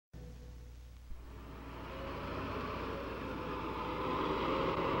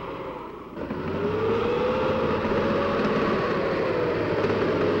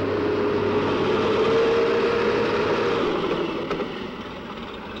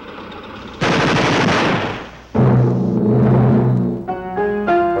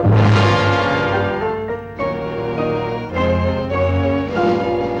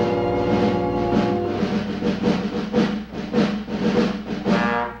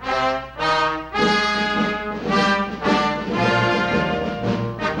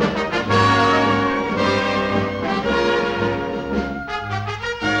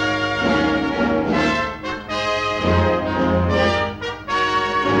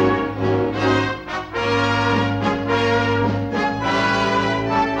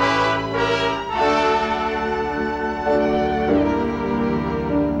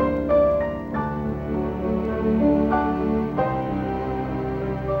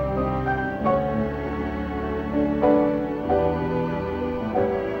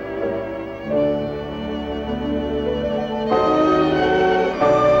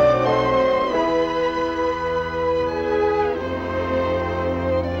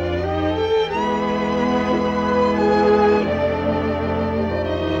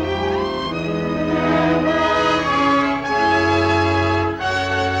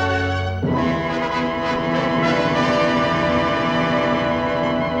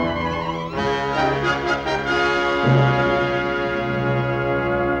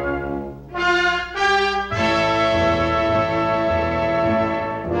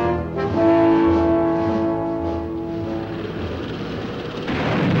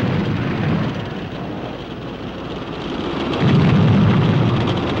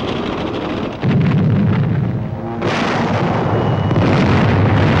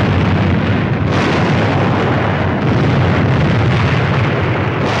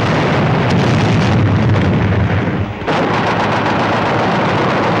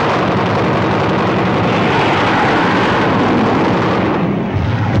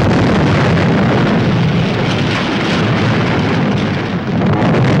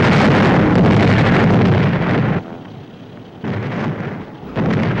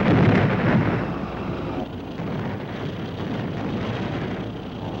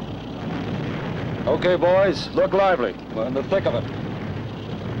Okay, boys, look lively. We're in the thick of it.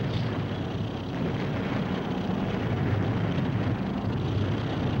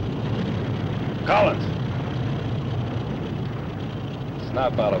 Collins!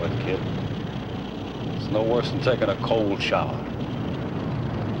 Snap out of it, kid. It's no worse than taking a cold shower.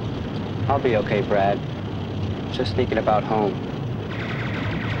 I'll be okay, Brad. Just thinking about home.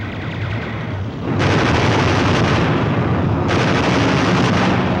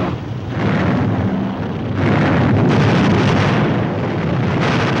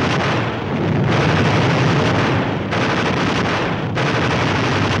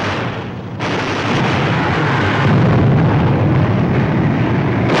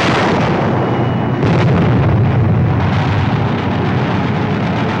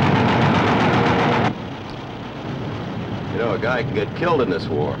 I can get killed in this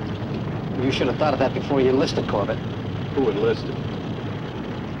war. You should have thought of that before you enlisted, Corbett. Who enlisted?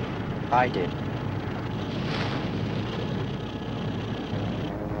 I did.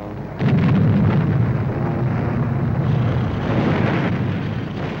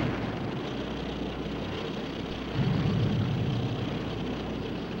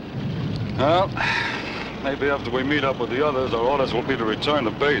 Well, maybe after we meet up with the others, our orders will be to return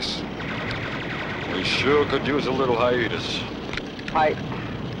to base. We sure could use a little hiatus. Hi.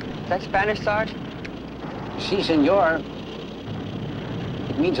 That Spanish, Sarge? Si, senor.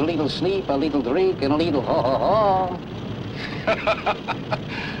 It means a little sleep, a little drink, and a little ho-ho-ho.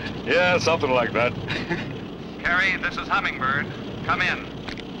 Yeah, something like that. Carrie, this is Hummingbird. Come in.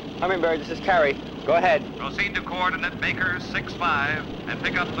 Hummingbird, this is Carrie. Go ahead. Proceed to coordinate Baker 6-5 and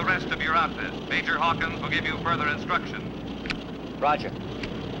pick up the rest of your outfit. Major Hawkins will give you further instruction. Roger.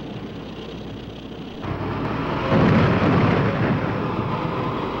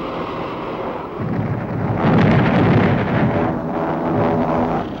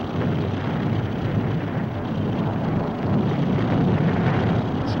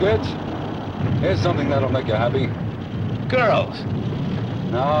 Skids, here's something that'll make you happy. Girls.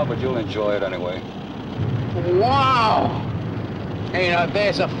 No, but you'll enjoy it anyway. Wow! Hey, now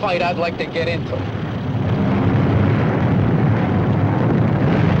there's a fight I'd like to get into.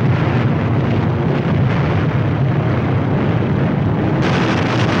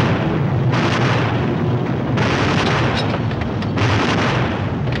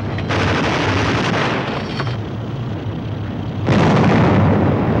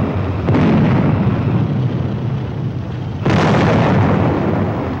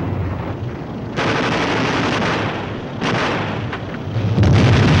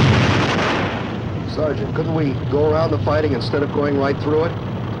 Sergeant, couldn't we go around the fighting instead of going right through it?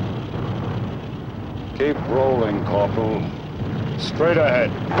 Keep rolling, Corporal. Straight ahead.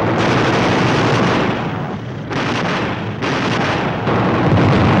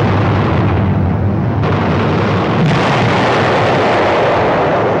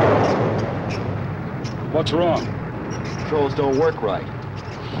 What's wrong? Controls don't work right.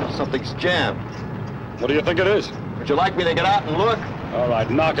 Something's jammed. What do you think it is? Would you like me to get out and look? All right,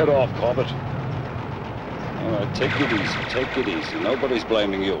 knock it off, Corbett. All right, take it easy, take it easy. Nobody's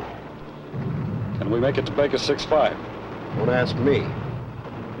blaming you. Can we make it to Baker 6-5? Don't ask me.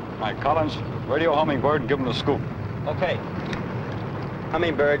 All right, Collins, radio Hummingbird and give him the scoop. Okay.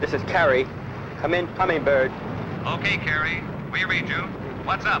 Hummingbird, this is Carrie. Come in, Hummingbird. Okay, Carrie. We read you.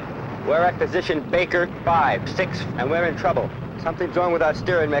 What's up? We're at position Baker 5-6, and we're in trouble. Something's wrong with our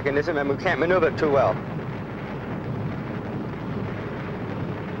steering mechanism, and we can't maneuver it too well.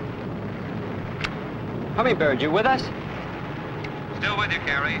 Hummingbird, you with us? Still with you,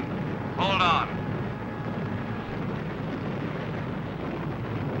 Carrie. Hold on.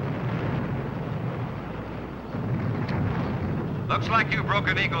 Looks like you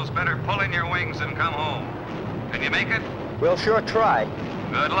broken eagles better pull in your wings and come home. Can you make it? We'll sure try.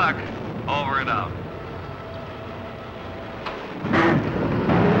 Good luck. Over and out.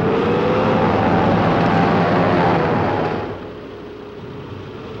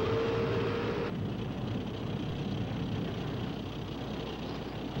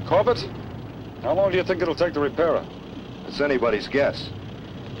 Corbett, how long do you think it'll take to repair her? It's anybody's guess.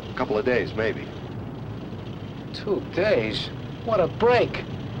 A couple of days, maybe. 2 days? What a break.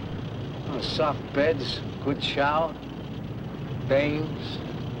 Oh, soft beds, good shower, dames.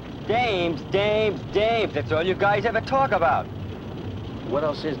 Dames. That's all you guys ever talk about. What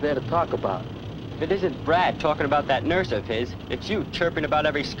else is there to talk about? If it isn't Brad talking about that nurse of his, it's you chirping about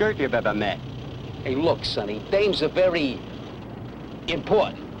every skirt you've ever met. Hey, look, Sonny, dames are very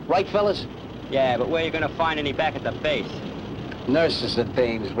important. Right, fellas? Yeah, but where are you gonna find any back at the base? Nurses are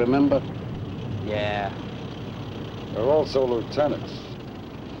dames, remember? Yeah. They're also lieutenants.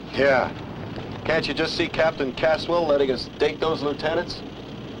 Yeah. Can't you just see Captain Caswell letting us date those lieutenants?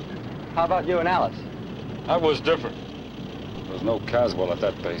 How about you and Alice? That was different. There's no Caswell at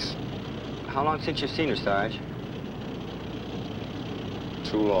that base. How long since you've seen her, Sarge?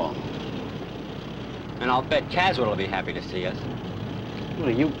 Too long. And I'll bet Caswell will be happy to see us. What,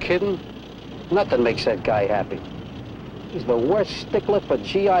 are you kidding? Nothing makes that guy happy. He's the worst stickler for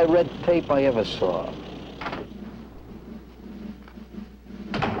GI red tape I ever saw.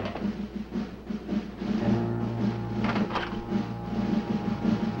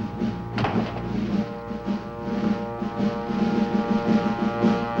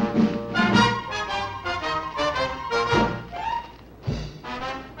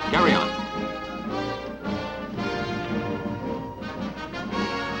 Carry on.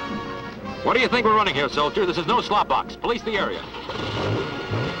 What do you think we're running here, soldier? This is no slop box. Police the area.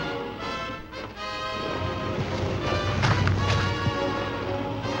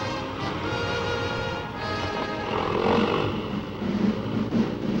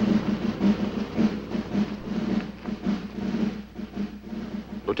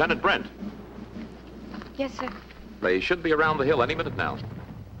 Lieutenant Brent. Yes, sir. They should be around the hill any minute now.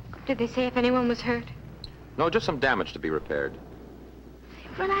 Did they say if anyone was hurt? No, just some damage to be repaired.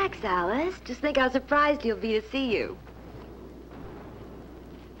 Relax, Alice. Just think how surprised he'll be to see you.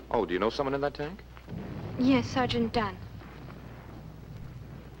 Oh, do you know someone in that tank? Yes, Sergeant Dunn.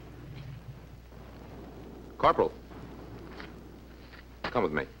 Corporal. Come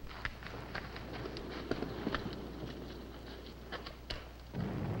with me.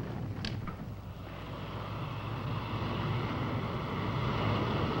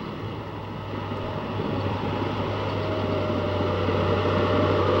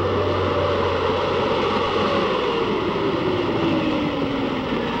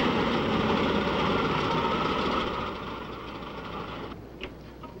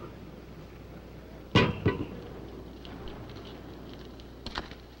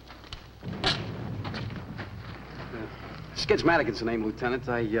 Skid's Madigan's the name, Lieutenant.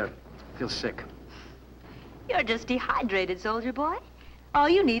 I feel sick. You're just dehydrated, soldier boy. All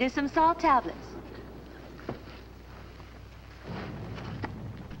you need is some salt tablets.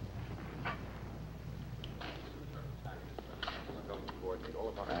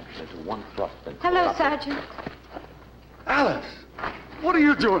 Hello, Sergeant. Alice, what are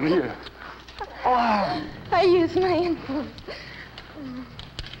you doing here? Oh. I used my influence.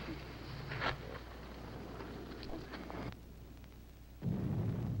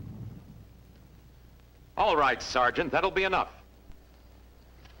 All right, Sergeant, that'll be enough.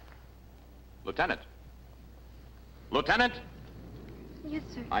 Lieutenant. Lieutenant? Yes,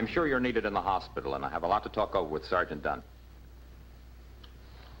 sir. I'm sure you're needed in the hospital, and I have a lot to talk over with Sergeant Dunn.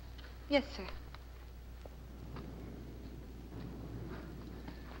 Yes, sir.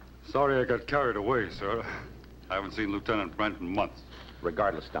 Sorry I got carried away, sir. I haven't seen Lieutenant Brent in months.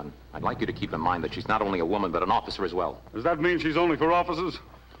 Regardless, Dunn, I'd like you to keep in mind that she's not only a woman, but an officer as well. Does that mean she's only for officers?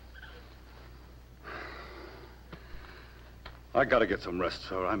 I gotta get some rest,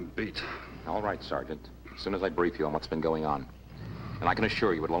 sir. I'm beat. All right, Sergeant. As soon as I brief you on what's been going on. And I can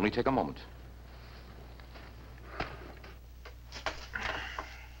assure you it'll only take a moment.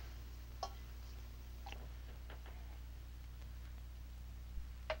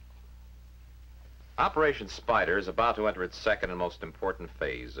 Operation Spider is about to enter its second and most important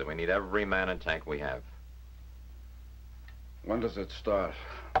phase, and we need every man and tank we have. When does it start?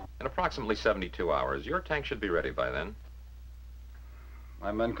 In approximately 72 hours. Your tank should be ready by then.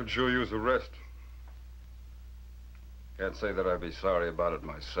 My men could sure use a rest. Can't say that I'd be sorry about it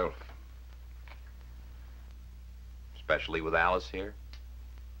myself. Especially with Alice here.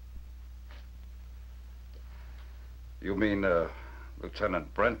 You mean,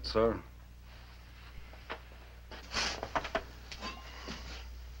 Lieutenant Brent, sir?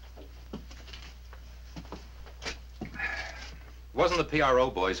 It wasn't the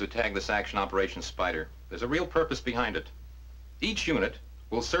PRO boys who tagged this action Operation Spider. There's a real purpose behind it. Each unit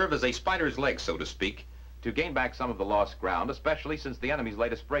will serve as a spider's leg, so to speak, to gain back some of the lost ground, especially since the enemy's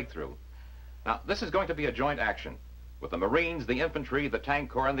latest breakthrough. Now, this is going to be a joint action, with the Marines, the infantry, the tank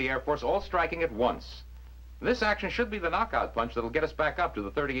corps, and the Air Force all striking at once. This action should be the knockout punch that'll get us back up to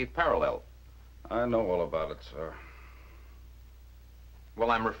the 38th parallel. I know all about it, sir.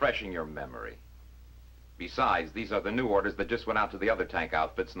 Well, I'm refreshing your memory. Besides, these are the new orders that just went out to the other tank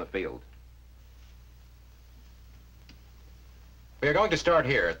outfits in the field. We are going to start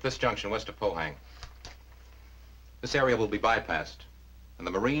here at this junction west of Pohang. This area will be bypassed, and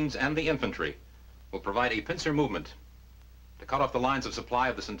the Marines and the infantry will provide a pincer movement to cut off the lines of supply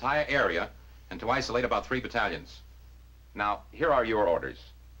of this entire area and to isolate about 3 battalions. Now, here are your orders.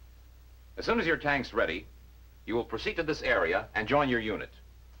 As soon as your tank's ready, you will proceed to this area and join your unit.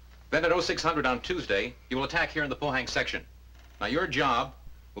 Then at 0600 on Tuesday, you will attack here in the Pohang section. Now your job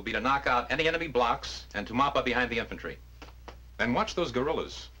will be to knock out any enemy blocks and to mop up behind the infantry. Then watch those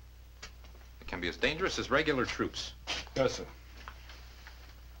guerrillas. They can be as dangerous as regular troops. Yes, sir.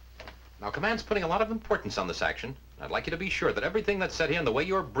 Now, Command's putting a lot of importance on this action. I'd like you to be sure that everything that's said here and the way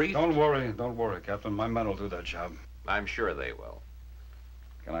you're briefed... Don't worry, Captain. My men will do that job. I'm sure they will.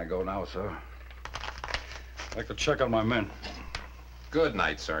 Can I go now, sir? I'd like to check on my men. Good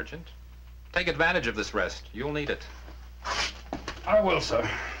night, Sergeant. Take advantage of this rest. You'll need it. I will, sir.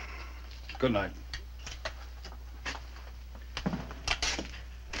 Good night.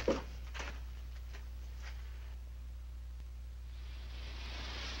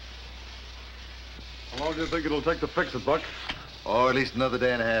 How long do you think it'll take to fix it, Buck? Oh, at least another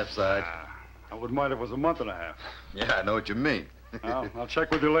day and a half, Sarge. I wouldn't mind if it was a month and a half. Yeah, I know what you mean. I'll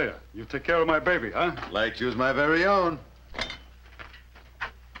check with you later. You take care of my baby, huh? Like you was my very own.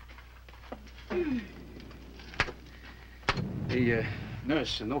 Hey,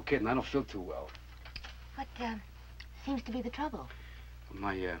 nurse, no kidding, I don't feel too well. What, seems to be the trouble?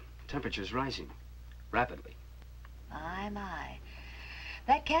 My, temperature's rising. Rapidly. My.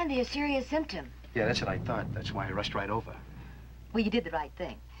 That can be a serious symptom. Yeah, that's what I thought. That's why I rushed right over. Well, you did the right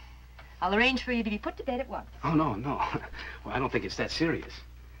thing. I'll arrange for you to be put to bed at once. Oh, no. Well, I don't think it's that serious.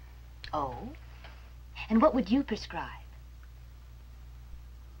 Oh? And what would you prescribe?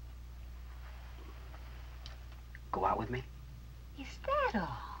 Go out with me? Is that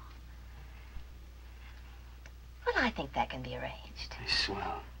all? Well, I think that can be arranged.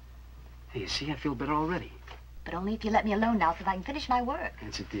 Swell. Hey, you see, I feel better already. But only if you let me alone now so that I can finish my work.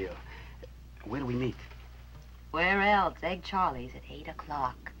 That's a deal. Where do we meet? Where else? Egg Charlie's at 8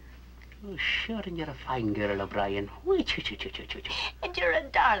 o'clock. Oh, sure, and you're a fine girl, O'Brien. And you're a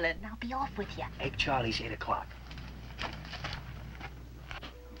darling. Now be off with you. Egg Charlie's 8 o'clock.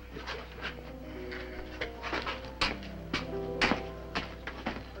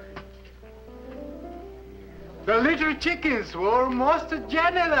 The little chickens were most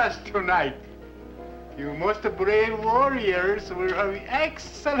generous tonight. You most brave warriors will have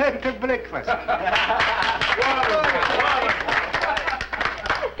excellent breakfast.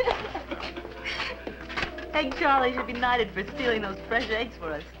 Egg Charlie should be knighted for stealing those fresh eggs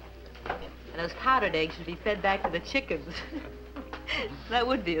for us. And those powdered eggs should be fed back to the chickens. That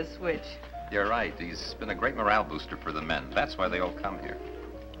would be a switch. You're right. He's been a great morale booster for the men. That's why they all come here.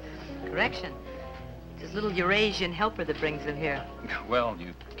 Correction. It's his little Eurasian helper that brings them here. Well,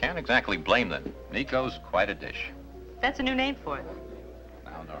 you can't exactly blame them. Nico's quite a dish. That's a new name for it.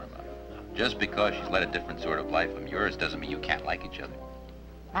 Now, Norma, just because she's led a different sort of life from yours doesn't mean you can't like each other.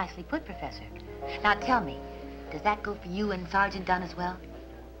 Nicely put, Professor. Now tell me, does that go for you and Sergeant Dunn as well?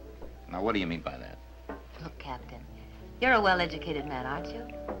 Now, what do you mean by that? Look, Captain, you're a well-educated man, aren't you?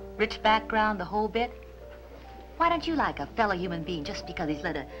 Rich background, the whole bit. Why don't you like a fellow human being just because he's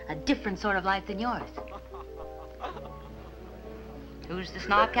led a different sort of life than yours? Who's the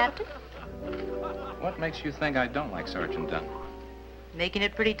snob, Captain? What makes you think I don't like Sergeant Dunn? Making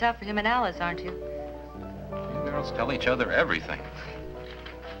it pretty tough for him and Alice, aren't you? You girls tell each other everything.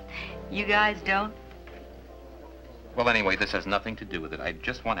 You guys don't? Well, anyway, this has nothing to do with it. I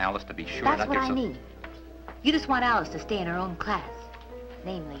just want Alice to be sure That's not what get I so... mean. You just want Alice to stay in her own class.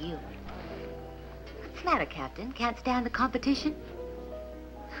 Namely, you. What's the matter, Captain? Can't stand the competition?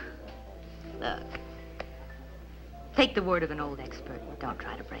 Look. Take the word of an old expert and don't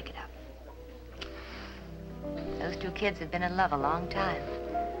try to break it up. Those two kids have been in love a long time.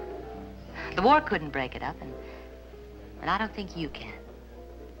 The war couldn't break it up, and I don't think you can.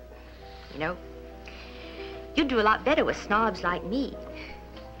 You know, you'd do a lot better with snobs like me.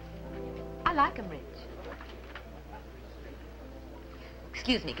 I like 'em rich.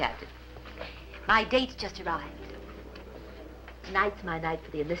 Excuse me, Captain. My date's just arrived. Tonight's my night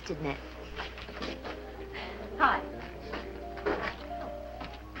for the enlisted men. Hi.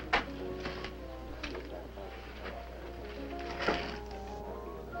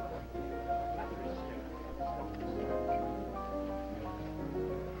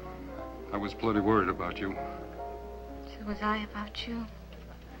 I was bloody worried about you. So was I about you.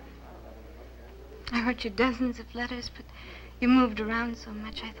 I wrote you dozens of letters, but you moved around so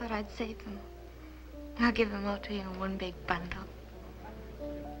much I thought I'd save them. I'll give them all to you in one big bundle.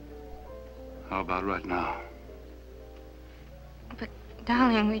 How about right now? But,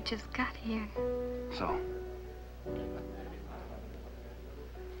 darling, we just got here. So?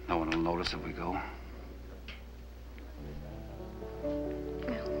 No one will notice if we go.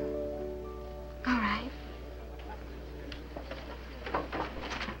 All right.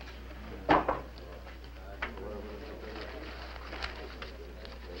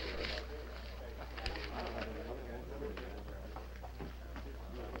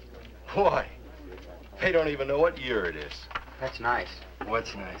 Boy, they don't even know what year it is. That's nice.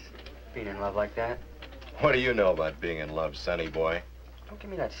 What's nice? Being in love like that. What do you know about being in love, sonny boy? Don't give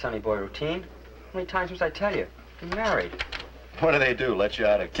me that sonny boy routine. How many times must I tell you? You're married. What do? Let you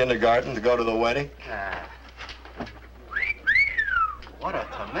out of kindergarten to go to the wedding? What a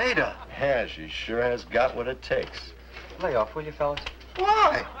tomato. Yeah, she sure has got what it takes. Lay off, will you, fellas?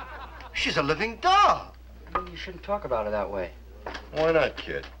 Why? She's a living doll. I mean, you shouldn't talk about her that way. Why not,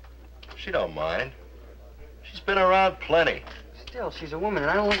 kid? She don't mind. She's been around plenty. Still, she's a woman, and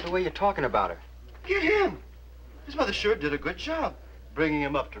I don't like the way you're talking about her. Get him. His mother sure did a good job bringing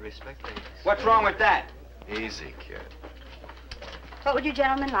him up to respect ladies. What's wrong with that? Easy, kid. What would you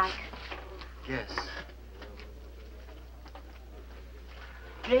gentlemen like? Yes.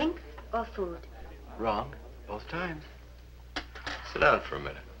 Drink or food? Wrong. Both times. Sit down for a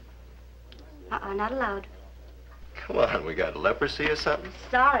minute. Not allowed. Come on, we got leprosy or something?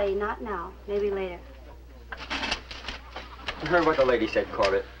 Sorry, not now. Maybe later. You heard what the lady said,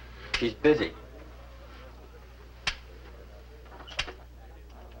 Corbett. She's busy.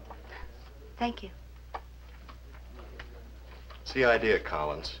 Thank you. What's the idea,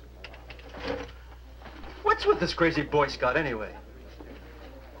 Collins? What's with this crazy Boy Scout anyway?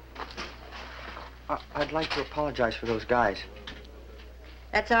 I'd like to apologize for those guys.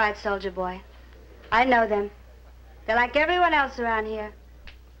 That's all right, soldier boy. I know them. They're like everyone else around here.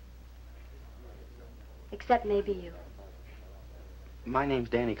 Except maybe you. My name's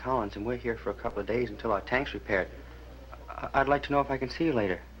Danny Collins, and we're here for a couple of days until our tank's repaired. I'd like to know if I can see you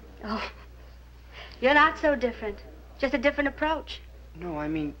later. Oh, you're not so different. Just a different approach. No, I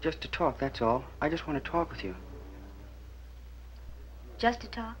mean just to talk, that's all. I just want to talk with you. Just to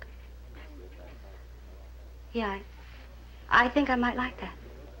talk? Yeah, I think I might like that.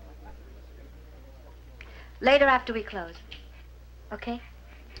 Later after we close. Okay?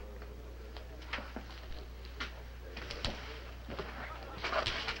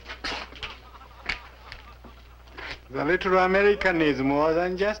 The little American is more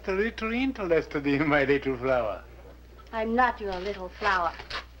than just a little interested in my little flower. I'm not your little flower.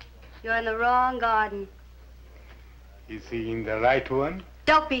 You're in the wrong garden. Is he in the right one?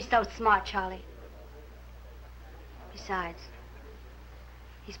 Don't be so smart, Charlie. Besides,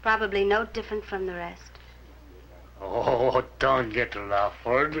 he's probably no different from the rest. Oh, don't get laughed.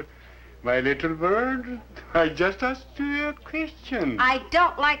 My little bird, I just asked you a question. I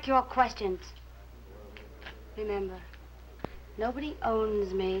don't like your questions. Remember, nobody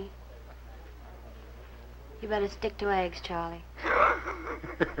owns me. You better stick to eggs, Charlie.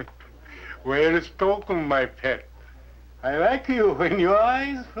 Well spoken, my pet. I like you when your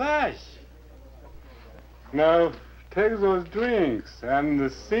eyes flash. Now, take those drinks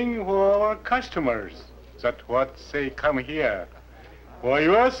and sing for our customers. That's what they come here. For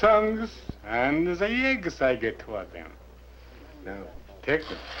your songs and the eggs I get for them. Now, take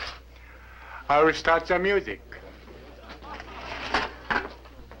them. I will start the music.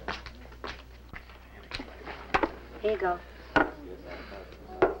 Here you go.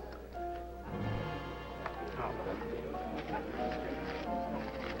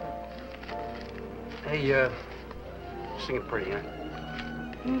 Hey, sing it pretty, huh?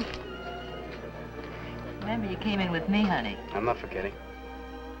 Remember, you came in with me, honey. I'm not forgetting.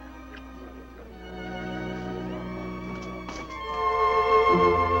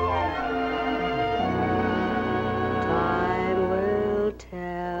 Time will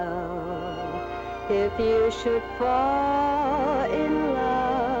tell if you should fall in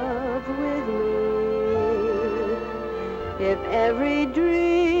love with me. If every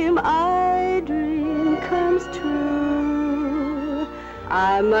dream I dream comes true,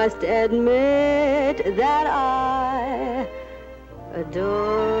 I must admit that I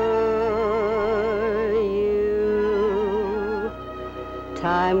adore you.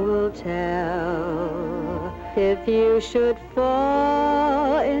 Time will tell if you should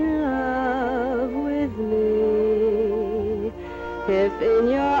fall in love with me. If in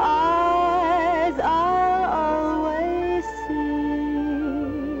your eyes I'll always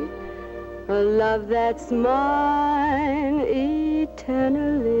see a love that's mine eternally.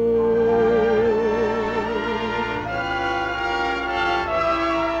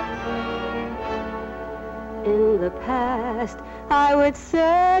 In the past, I would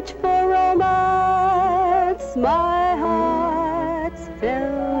search for romance, my heart's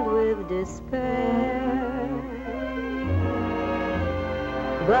filled with despair.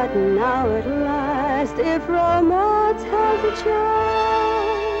 But now at last, if romance has a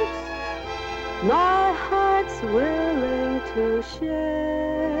chance, my heart's willing to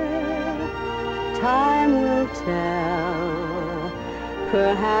share. Time will tell,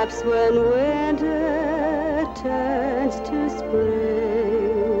 Perhaps when winter turns to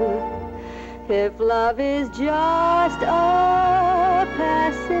spring, if love is just a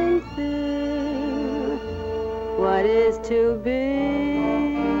passing thing, what is to be?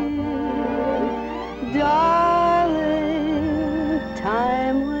 Darling,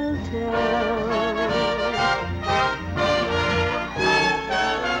 time will tell.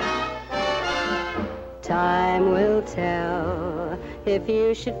 Time will tell if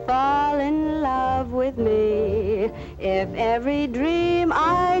you should fall in love with me, if every dream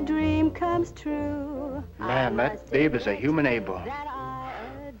I dream comes true. Man, that babe is a human A-ball.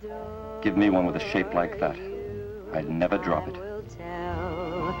 Give me one with a shape like that. I'd never drop it.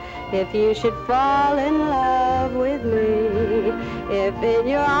 If you should fall in love with me, if in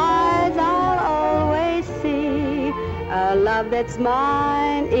your eyes I'll always see a love that's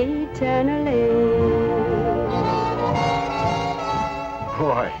mine eternally.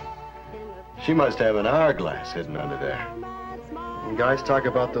 Boy, she must have an hourglass hidden under there. When guys talk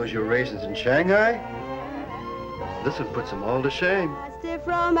about those Eurasians in Shanghai, this would put them all to shame. If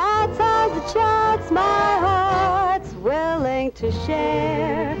romance has a chance, my heart's willing to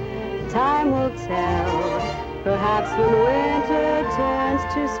share. Time will tell, perhaps when winter turns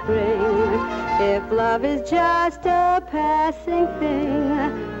to spring, if love is just a passing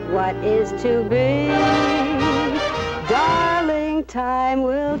thing, what is to be? Darling, time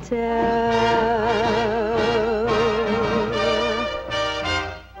will tell.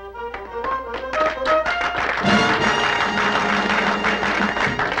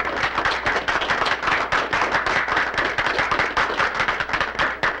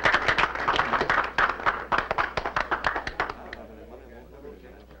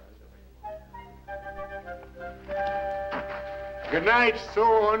 Good night,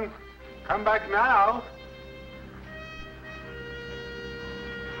 soon. Come back now.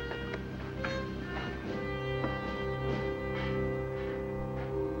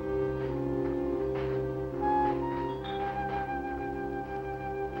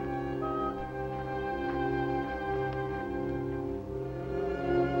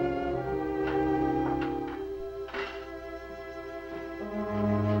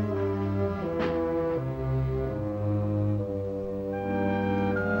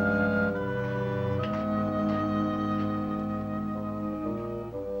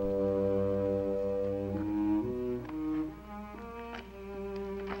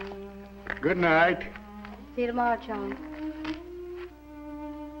 Good night. See you tomorrow, John.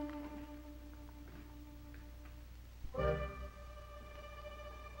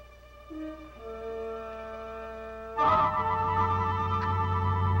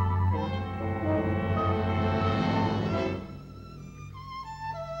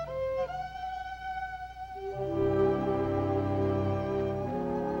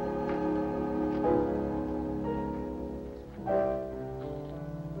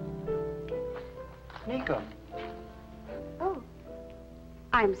 Nico. Oh,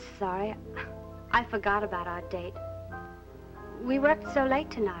 I'm sorry. I forgot about our date. We worked so late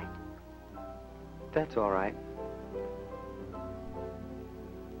tonight. That's all right.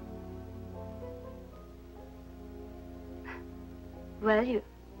 Well, you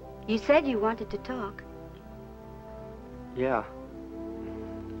said you wanted to talk. Yeah.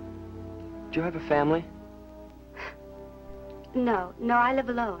 Do you have a family? No, I live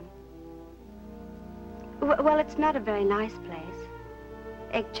alone. Well, it's not a very nice place.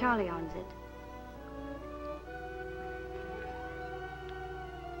 Egg Charlie owns it.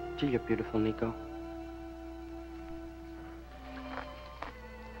 Gee, you're beautiful, Nico.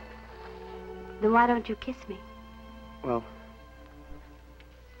 Then why don't you kiss me? Well,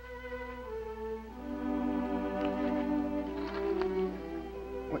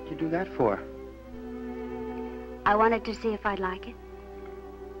 what'd you do that for? I wanted to see if I'd like it.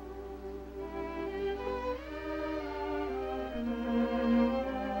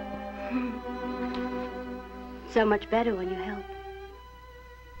 So much better when you help.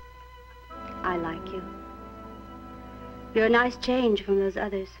 I like you. You're a nice change from those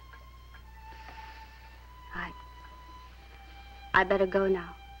others. I better go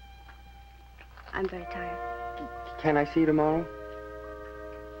now. I'm very tired. Can I see you tomorrow?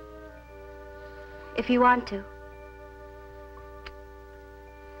 If you want to.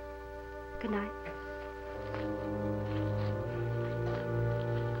 Good night.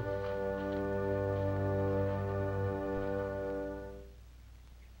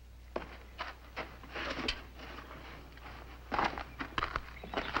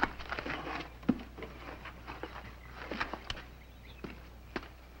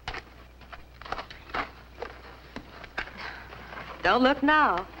 Don't look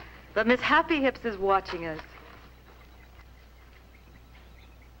now, but Miss Happy Hips is watching us.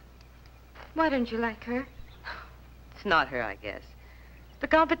 Why don't you like her? It's not her, I guess. It's the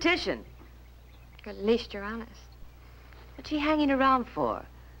competition. At least you're honest. What's she hanging around for?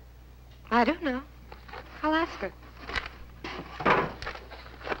 I don't know. I'll ask her.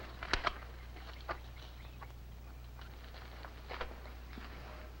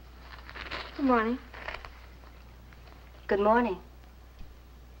 Good morning. Good morning.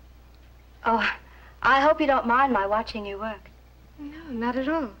 Oh, I hope you don't mind my watching you work. No, not at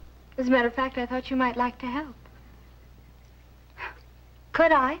all. As a matter of fact, I thought you might like to help.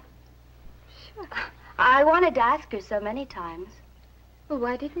 Could I? Sure. I wanted to ask you so many times. Well,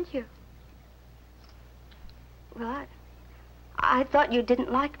 why didn't you? Well, I thought you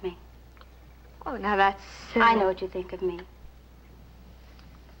didn't like me. Oh, now that's silly. I know what you think of me.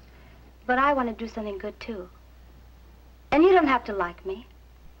 But I want to do something good, too. And you don't have to like me.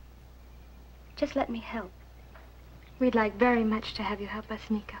 Just let me help. We'd like very much to have you help us,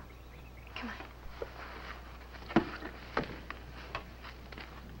 Nico. Come on.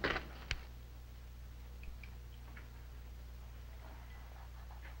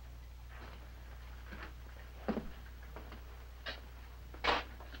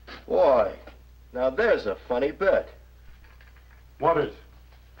 Boy, now there's a funny bit. What is?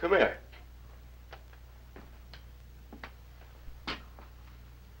 Come here.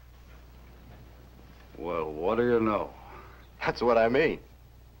 Well, what do you know? That's what I mean.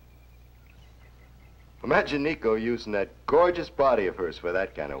 Imagine Nico using that gorgeous body of hers for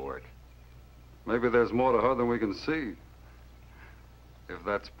that kind of work. Maybe there's more to her than we can see. If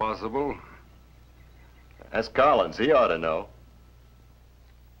that's possible. Ask Collins. He ought to know.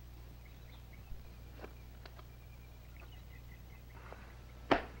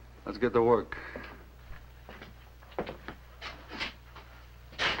 Let's get to work.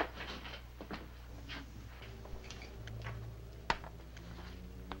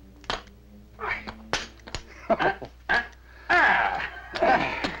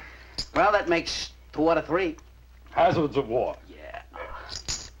 Well, that makes 2 out of 3. Hazards of war. Yeah.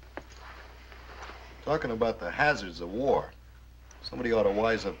 Talking about the hazards of war. Somebody ought to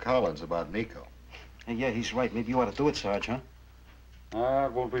wise up Collins about Nico. Hey, yeah, he's right. Maybe you ought to do it, Sarge, huh?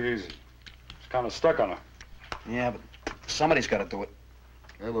 It won't be easy. She's kind of stuck on her. Yeah, but somebody's got to do it.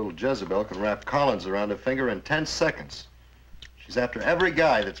 That little Jezebel can wrap Collins around her finger in 10 seconds. She's after every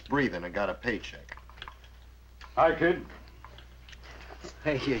guy that's breathing and got a paycheck. Hi, kid.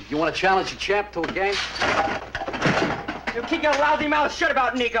 Hey, you want to challenge the champ to a game? You keep your lousy mouth shut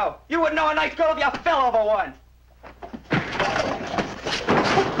about Nico. You wouldn't know a nice girl if you fell over one.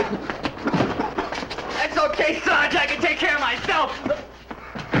 That's okay, Sarge. I can take care of myself.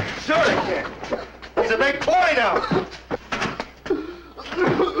 Sure he can. He's a big boy now.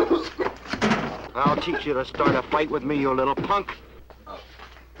 I'll teach you to start a fight with me, you little punk. All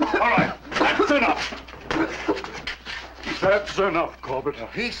right, that's enough. That's enough, Corbett. Now,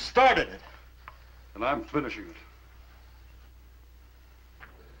 he started it. And I'm finishing it.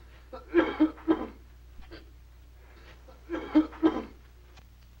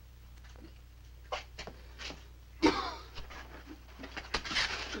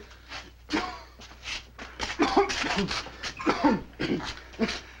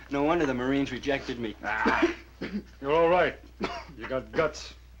 No wonder the Marines rejected me. You're all right. You got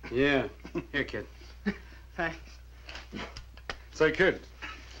guts. Yeah. Here, kid. Thanks. Say, kid.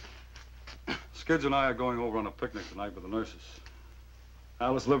 Skids and I are going over on a picnic tonight with the nurses.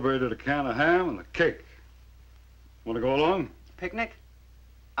 Alice liberated a can of ham and a cake. Want to go along? Picnic?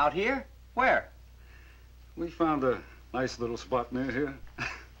 Out here? Where? We found a nice little spot near here.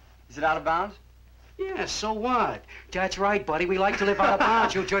 Is it out of bounds? Yeah, so what? That's right, buddy. We like to live out of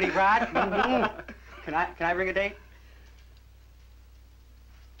bounds, you dirty rat. Mm-hmm. Can I bring a date?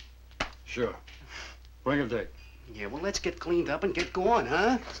 Sure. Bring a date. Yeah, well, let's get cleaned up and get going,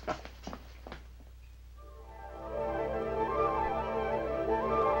 huh?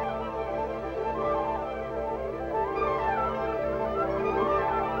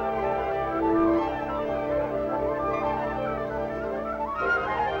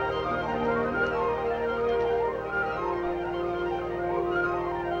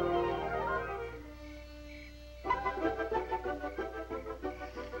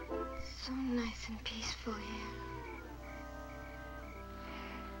 So nice and peaceful here.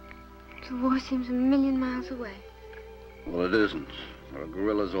 The war seems a million miles away. Well, it isn't. There are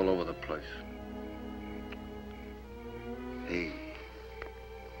guerrillas all over the place. Hey,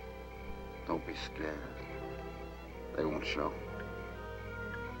 don't be scared. They won't show.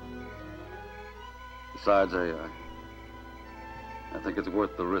 Besides, I think it's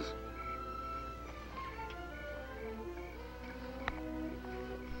worth the risk.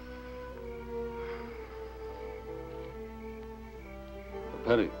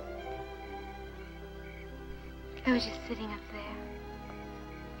 Penny. I was just sitting up there,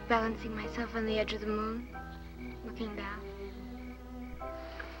 balancing myself on the edge of the moon, looking down.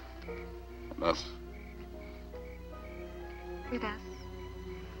 Us. With us.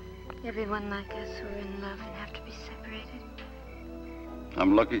 Everyone like us who are in love and have to be separated.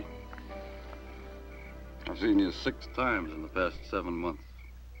 I'm lucky. I've seen you 6 times in the past 7 months.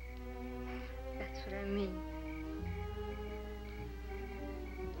 That's what I mean.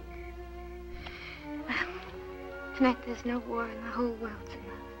 Well, tonight there's no war and the whole world's in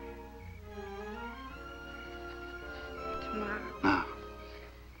love. Tomorrow. Now,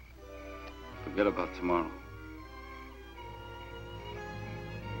 forget about tomorrow.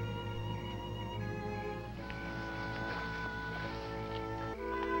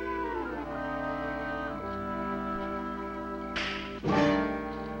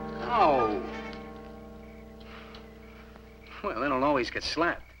 Oh. Well, they don't always get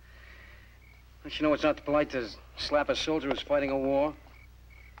slapped. Don't you know it's not polite to slap a soldier who's fighting a war?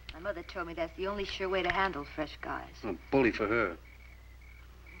 My mother told me that's the only sure way to handle fresh guys. A bully for her.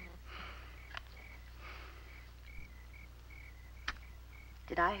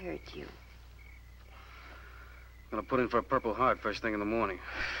 Did I hurt you? I'm gonna put in for a Purple Heart first thing in the morning.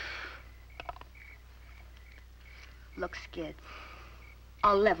 Look, Skid,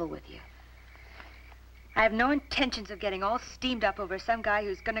 I'll level with you. I have no intentions of getting all steamed up over some guy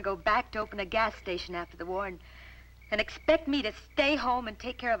who's gonna go back to open a gas station after the war and expect me to stay home and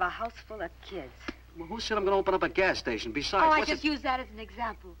take care of a house full of kids. Well, who said I'm gonna open up a gas station? Besides, I what's just used that as an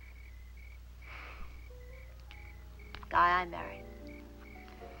example. Guy I married.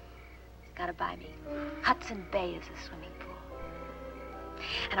 He's gotta buy me Hudson Bay as a swimming pool.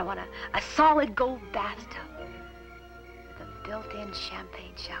 And I want a solid gold bathtub with a built-in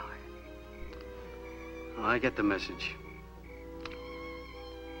champagne shower. Oh, I get the message.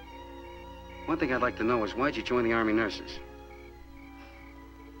 One thing I'd like to know is why'd you join the Army nurses?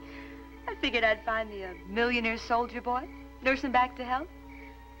 I figured I'd find me a millionaire soldier boy, nurse him back to health.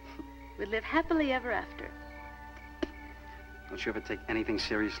 We'd live happily ever after. Don't you ever take anything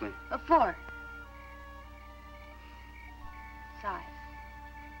seriously? What for? Besides,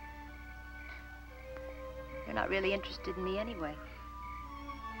 you're not really interested in me anyway.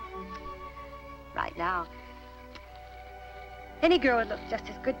 Right now, any girl would look just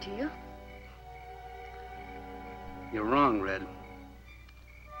as good to you. You're wrong, Red.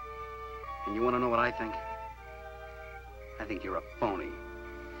 And you want to know what I think? I think you're a phony.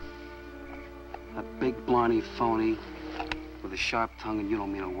 A big, blarney phony with a sharp tongue, and you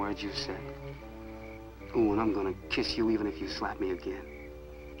don't mean a word you said. Ooh, and I'm gonna kiss you even if you slap me again.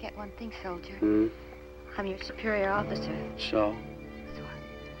 Get one thing, soldier. Hmm? I'm your superior officer. So?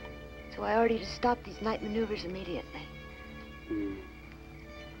 So I order you to stop these night maneuvers immediately. Hmm.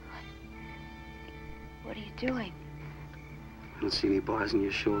 What are you doing? I don't see any bars in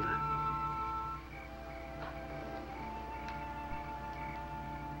your shoulder.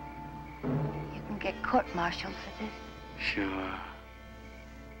 You can get court-martialed for this. Sure.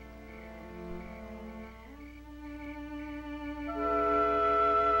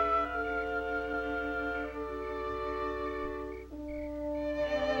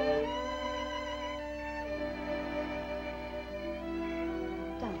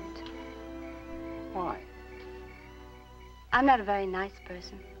 I'm not a very nice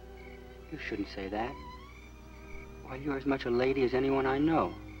person. You shouldn't say that. Why, you're as much a lady as anyone I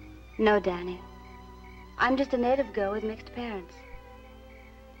know. No, Danny. I'm just a native girl with mixed parents.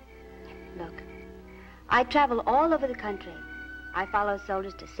 Look, I travel all over the country. I follow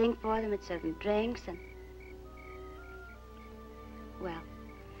soldiers to sing for them and serve them drinks and... Well,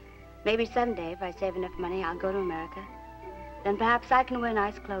 maybe someday, if I save enough money, I'll go to America. Then perhaps I can wear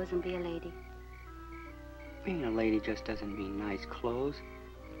nice clothes and be a lady. Being a lady just doesn't mean nice clothes.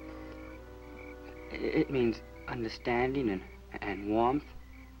 It means understanding and warmth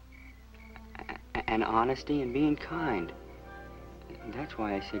and honesty and being kind. That's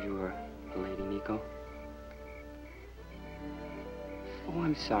why I said you were a lady, Nico. Oh,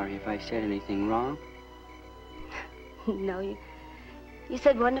 I'm sorry if I said anything wrong. No, you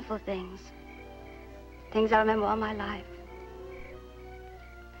said wonderful things. Things I remember all my life.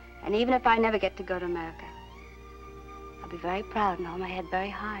 And even if I never get to go to America, I'll be very proud and hold my head very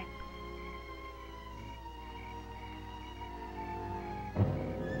high.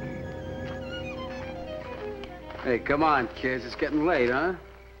 Hey, come on, kids. It's getting late, huh?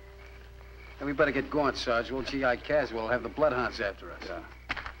 Then we better get going, Sarge. Old G.I. Caswell will have the bloodhounds after us. Yeah.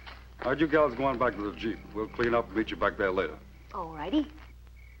 All right, you gals go on back to the Jeep. We'll clean up and meet you back there later. All righty.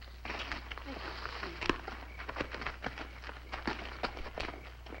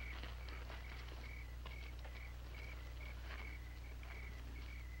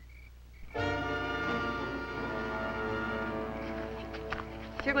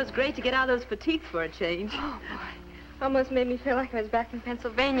 Sure was great to get out of those fatigues for a change. Oh, boy. Almost made me feel like I was back in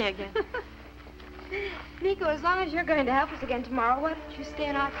Pennsylvania again. Nico, as long as you're going to help us again tomorrow, why don't you stay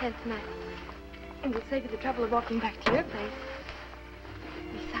in our tent tonight? And we'll save you the trouble of walking back to your place.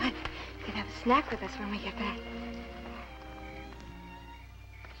 Besides, you can have a snack with us when we get back.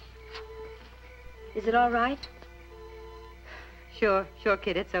 Is it all right? Sure,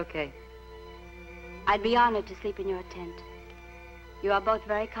 kid, it's okay. I'd be honored to sleep in your tent. You are both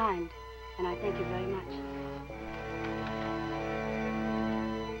very kind, and I thank you very much.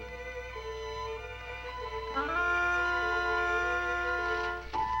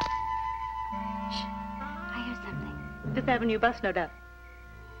 Shh. I hear something. Fifth Avenue bus, no doubt.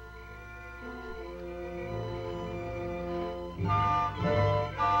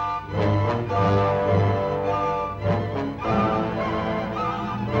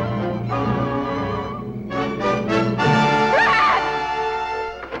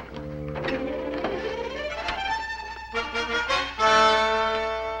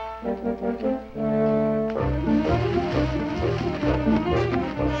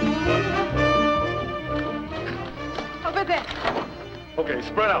 Over there. Okay,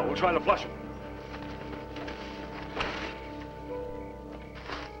 spread out. We'll try to flush them.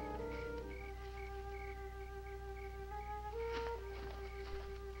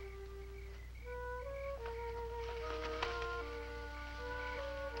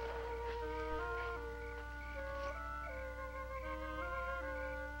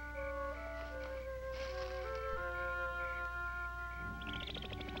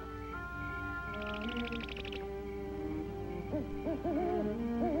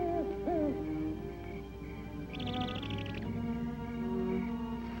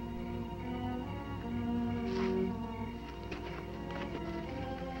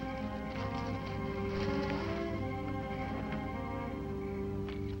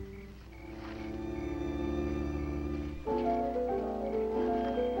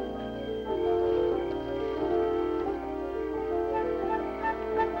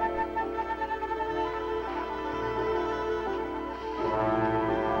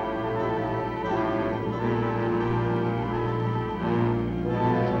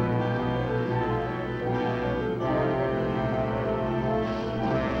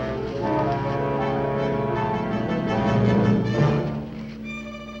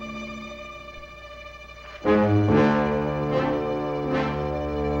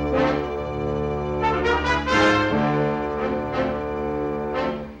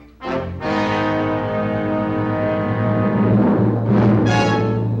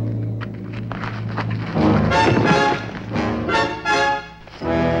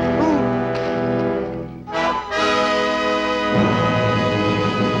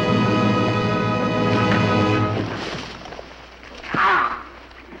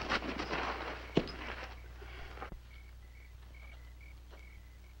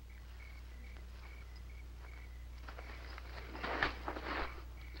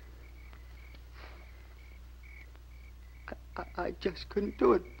 I just couldn't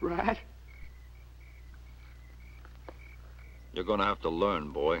do it, Brad. You're gonna have to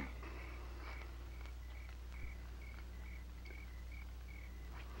learn, boy.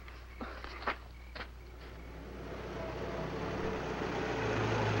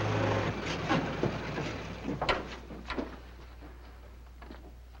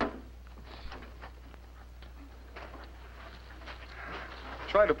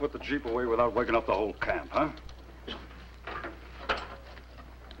 Try to put the Jeep away without waking up the whole camp, huh?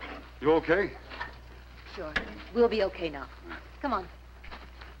 You okay? Sure. We'll be okay now. Come on.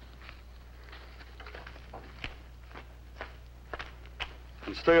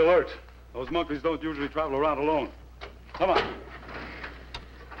 And stay alert. Those monkeys don't usually travel around alone. Come on.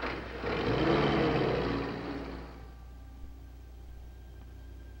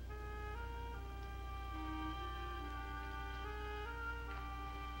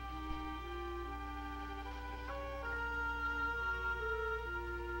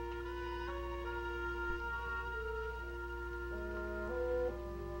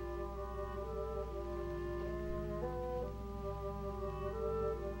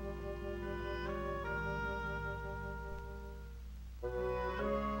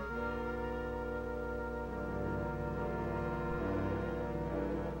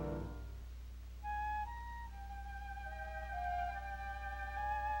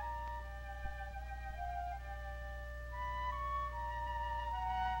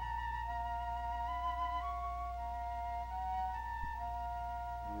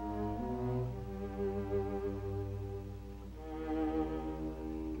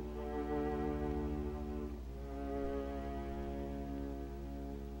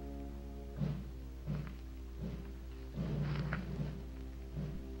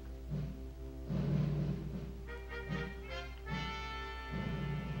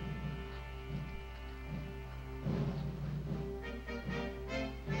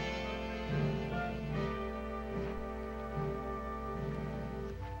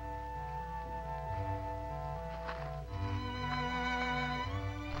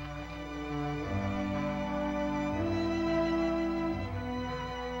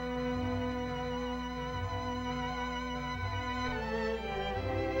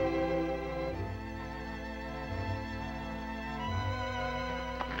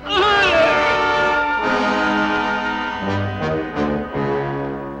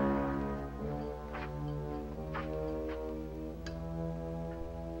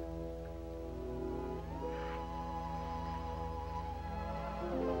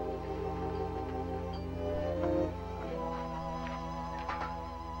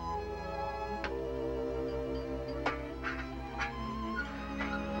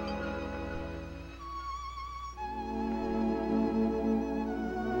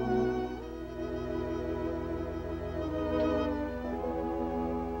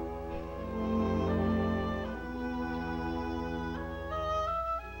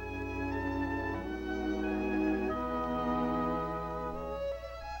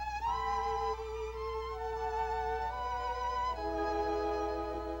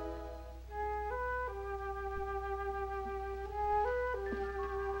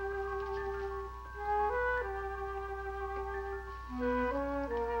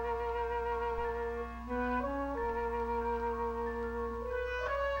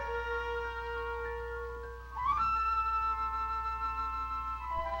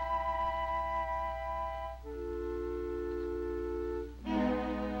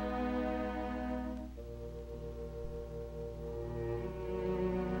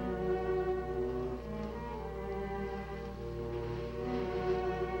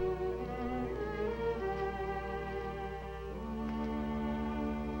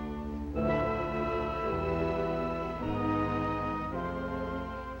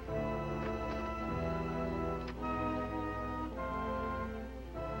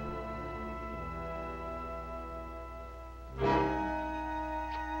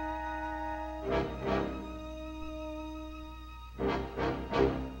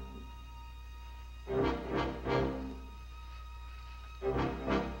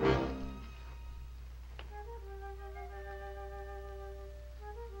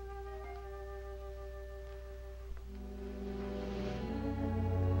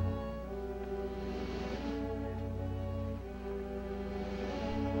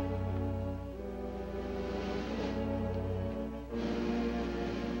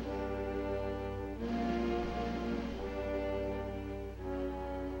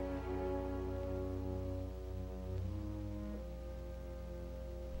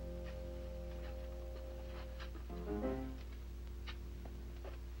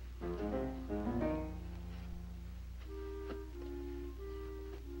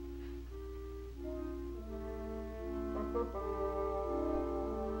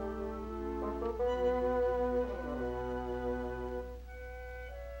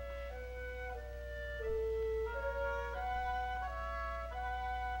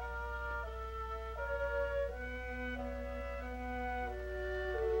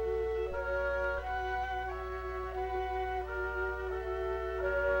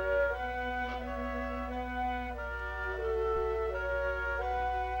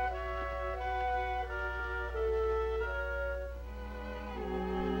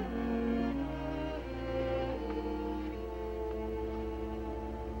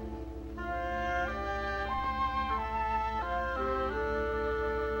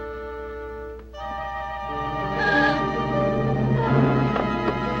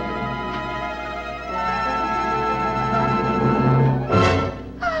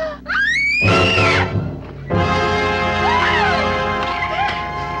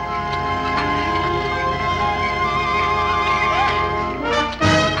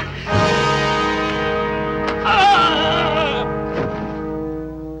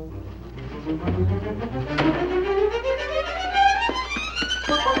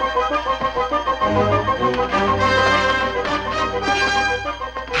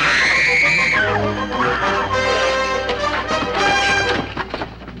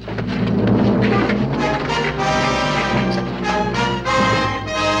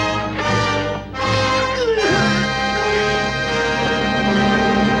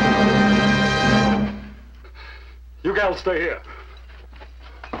 I'll stay here.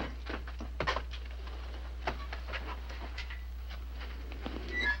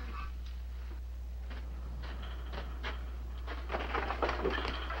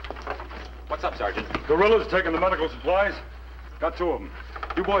 What's up, Sergeant? Guerrillas taking the medical supplies. Got 2 of them.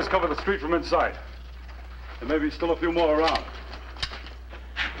 You boys cover the street from inside. There may be still a few more around.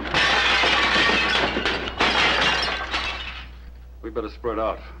 We better spread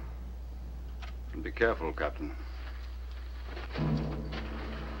out. And be careful, Captain.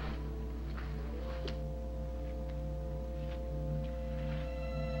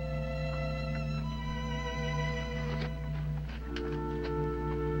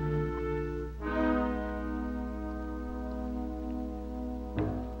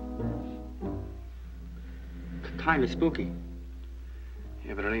 Kind of spooky.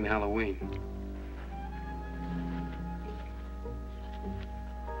 Yeah, but it ain't Halloween.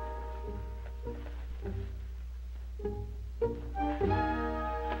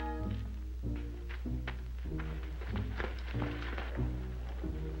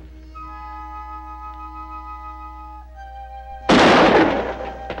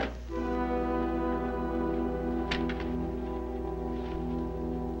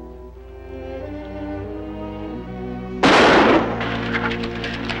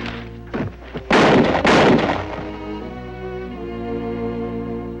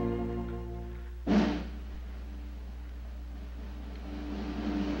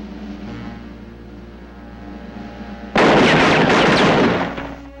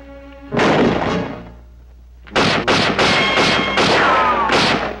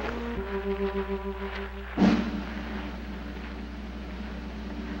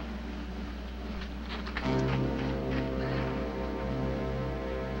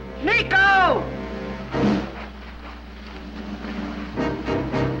 Nico!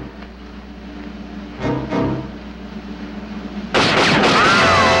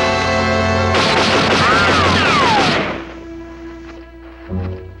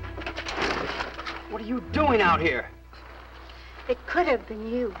 What are you doing out here? It could have been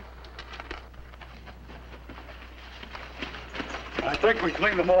you. I think we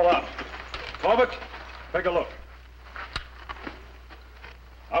cleaned them all out. Corbett, take a look.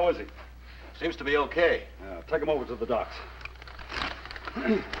 How is he? Seems to be okay. Yeah, take him over to the docks.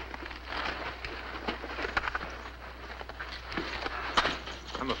 I'm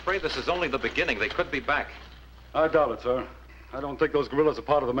afraid this is only the beginning. They could be back. I doubt it, sir. I don't think those guerrillas are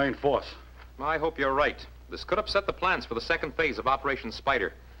part of the main force. I hope you're right. This could upset the plans for the second phase of Operation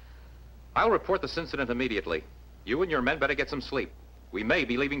Spider. I'll report this incident immediately. You and your men better get some sleep. We may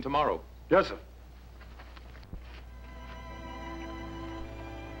be leaving tomorrow. Yes, sir.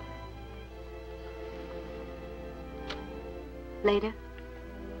 Later.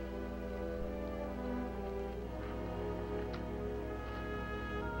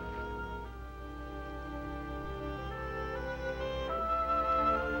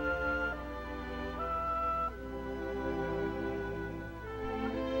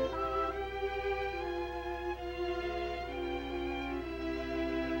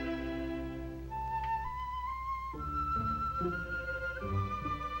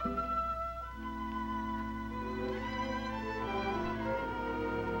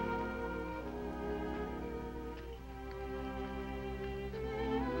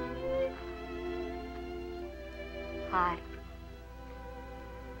 Hi.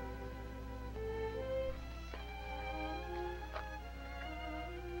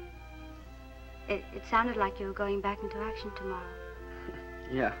 It sounded like you were going back into action tomorrow.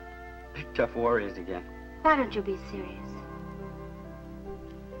 Yeah, big tough warriors again. Why don't you be serious?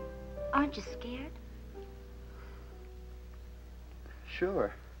 Aren't you scared?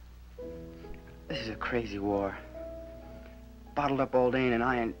 Sure. This is a crazy war. Bottled up all day in an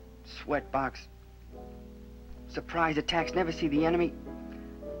iron sweat box. Surprise attacks, never see the enemy.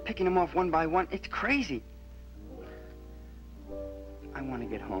 Picking them off one by one. It's crazy. I want to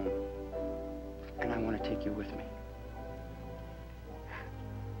get home. And I want to take you with me.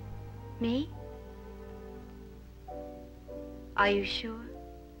 Me? Are you sure?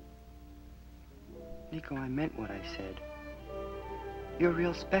 Nico, I meant what I said. You're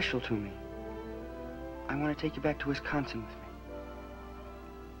real special to me. I want to take you back to Wisconsin with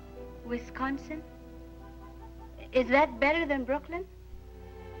me. Wisconsin? Is that better than Brooklyn?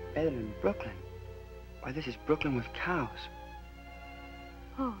 Better than Brooklyn? Why, this is Brooklyn with cows.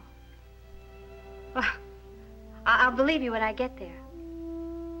 Oh. Well, I'll believe you when I get there.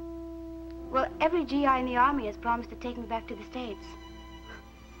 Well, every GI in the Army has promised to take me back to the States.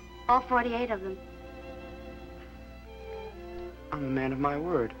 All 48 of them. I'm a man of my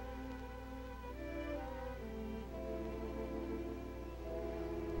word.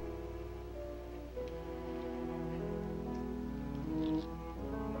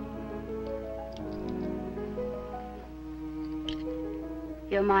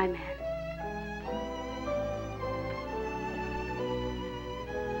 you're my man.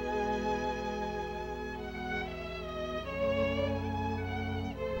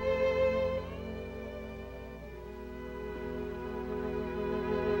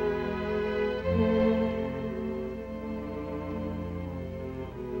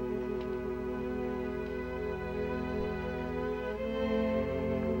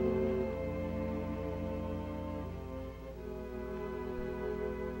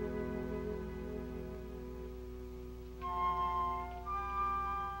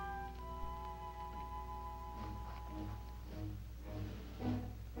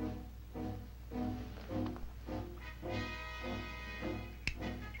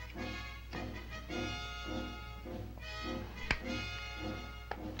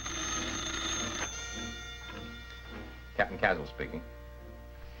 Captain Caswell speaking.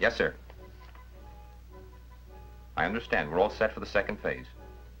 Yes, sir. I understand. We're all set for the second phase.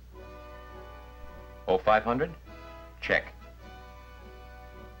 0500? Check.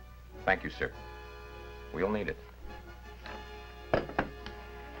 Thank you, sir. We'll need it.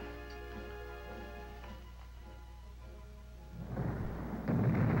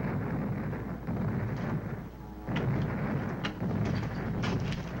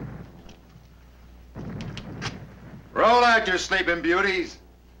 Roll out your sleeping beauties.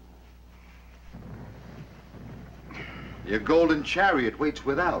 Your golden chariot waits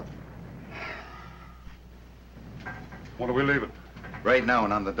without. When are we leaving? Right now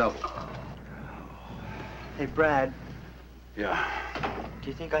and on the double. Hey, Brad. Yeah. Do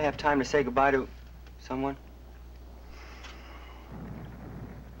you think I have time to say goodbye to someone?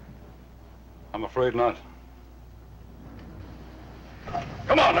 I'm afraid not.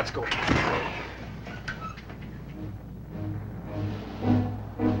 Come on, let's go.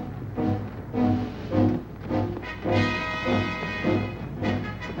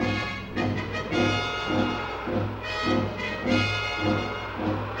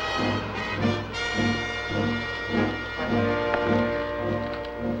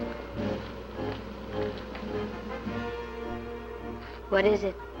 What is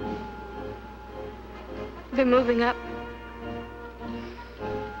it? They're moving up.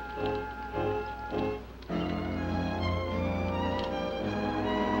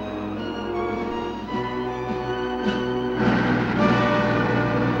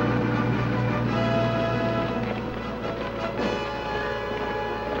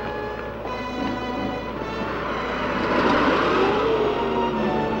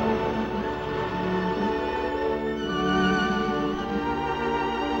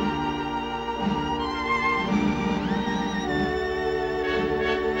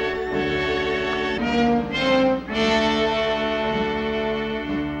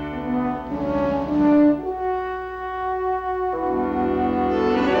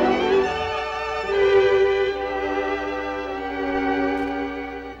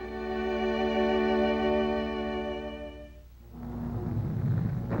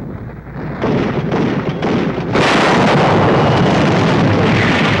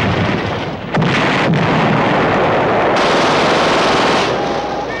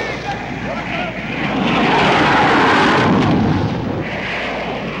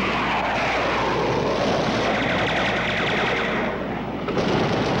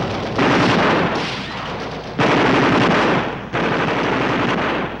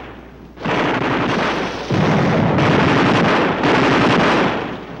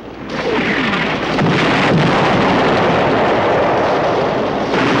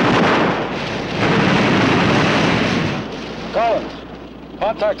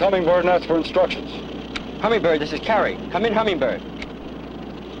 Contact Hummingbird and ask for instructions. Hummingbird, this is Carrie. Come in, Hummingbird.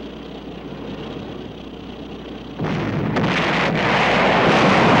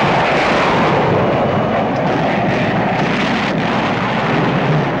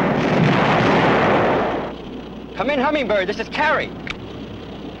 Come in, Hummingbird, this is Carrie.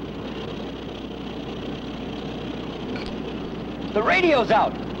 The radio's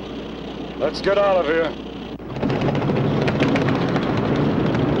out. Let's get out of here.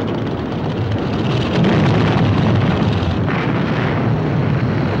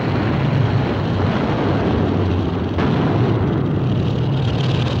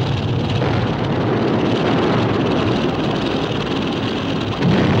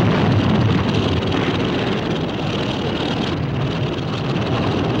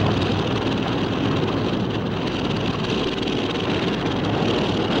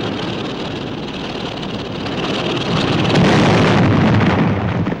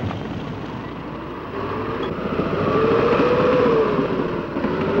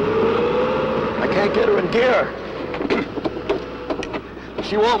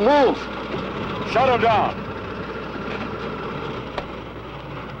 She won't move. Shut her down.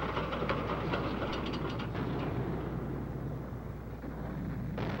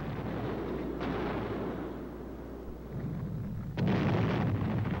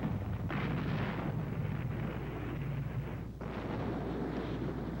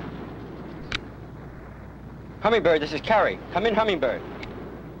 Hummingbird, this is Carrie. Come in, Hummingbird.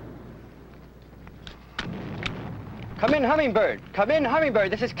 Come in, Hummingbird. Come in,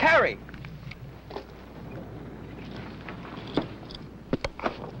 Hummingbird. This is Carrie.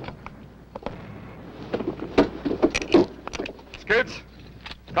 Skids,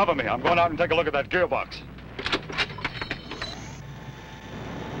 cover me. I'm going out and take a look at that gearbox.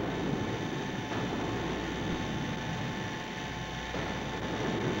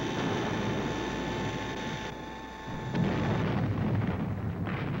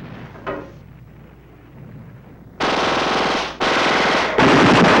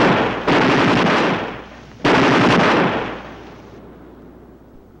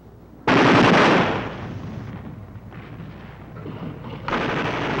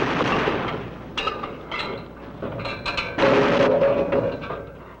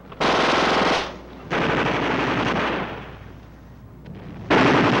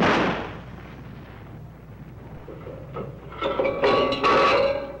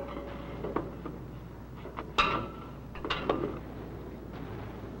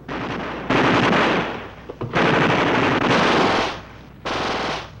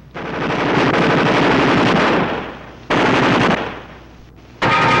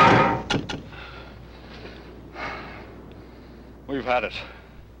 We've had it.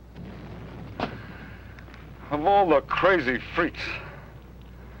 Of all the crazy freaks,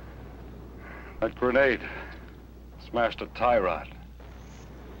 that grenade smashed a tie rod.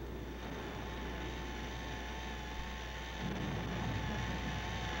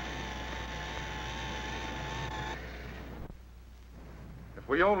 If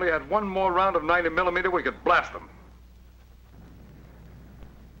we only had one more round of 90mm, we could blast them.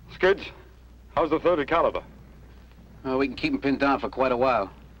 Skids, how's the 30 caliber? We can keep them pinned down for quite a while.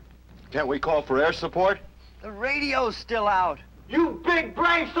 Can't we call for air support? The radio's still out. You big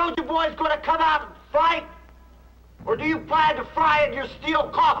brave soldier boys gonna come out and fight? Or do you plan to fry in your steel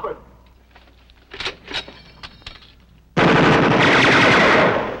coffin?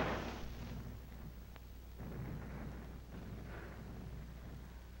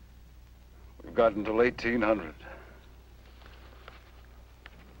 We've got until 1800.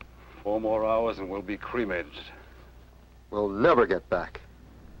 4 more hours and we'll be cremated. We'll never get back.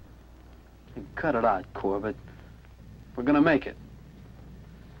 Cut it out, Corbett. We're gonna make it.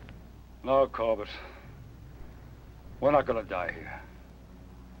 No, Corbett. We're not gonna die here.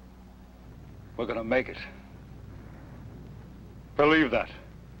 We're gonna make it. Believe that.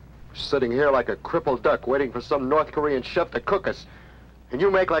 We're sitting here like a crippled duck waiting for some North Korean chef to cook us. And you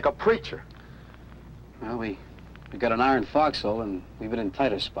make like a preacher. Well, we got an iron foxhole and we've been in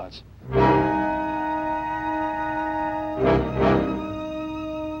tighter spots.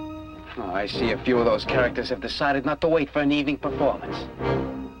 Oh, I see a few of those characters have decided not to wait for an evening performance.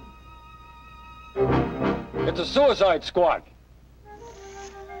 It's a suicide squad.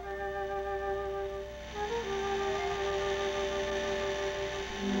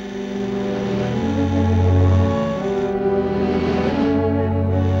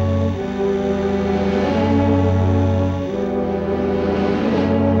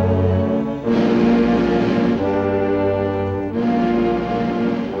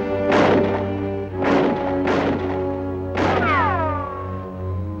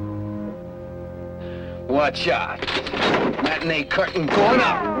 Watch out. Matinee curtain going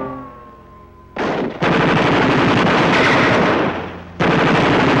up.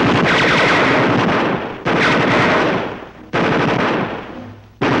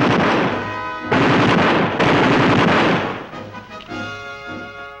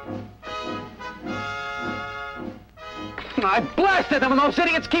 I blasted them and those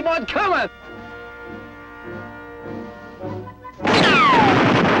idiots keep on coming.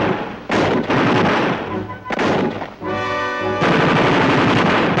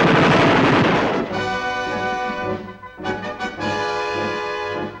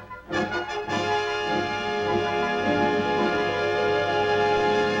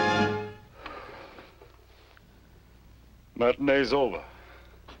 Matinee's over.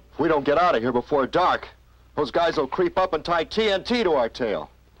 If we don't get out of here before dark, those guys will creep up and tie TNT to our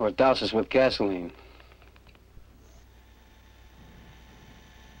tail. Or douse us with gasoline.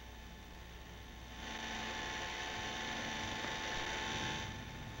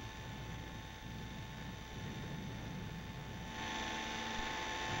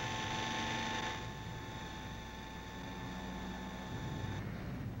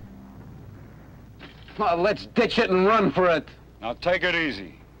 Oh, let's ditch it and run for it. Now take it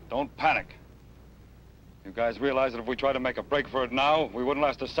easy. Don't panic. You guys realize that if we try to make a break for it now, we wouldn't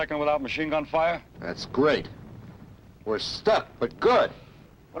last a second without machine gun fire? That's great. We're stuck, but good.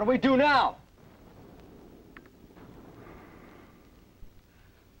 What do we do now?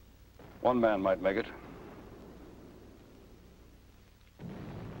 One man might make it.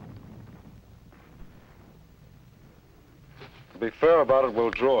 To be fair about it,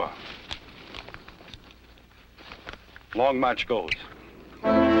 we'll draw. Long match goes.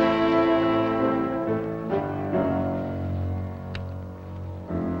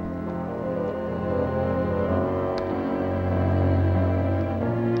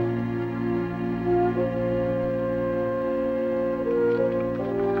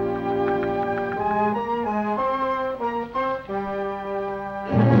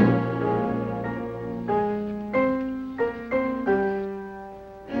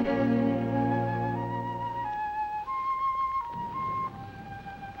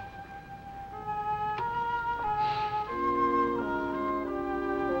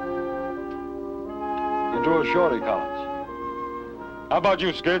 You drew a shorty, Collins. How about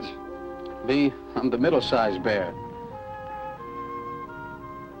you, Skids? Me, I'm the middle-sized bear.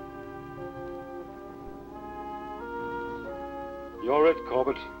 You're it,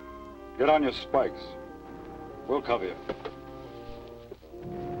 Corbett. Get on your spikes. We'll cover you.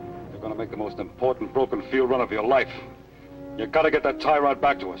 You're gonna make the most important broken field run of your life. You gotta get that tie rod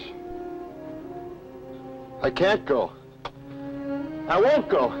back to us. I can't go. I won't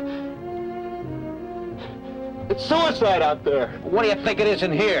go. It's suicide out there. What do you think it is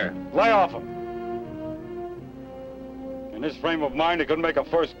in here? Lay off him. In his frame of mind, he couldn't make a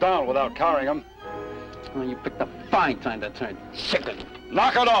first down without carrying him. Oh, you picked a fine time to turn chicken.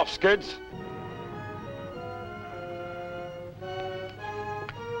 Knock it off, Skids.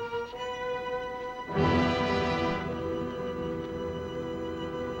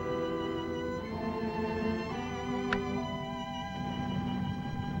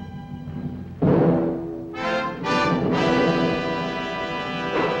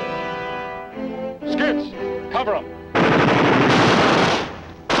 Skids, cover him.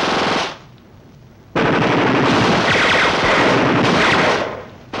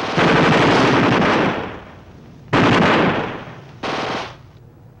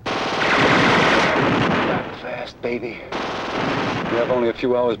 Baby. We have only a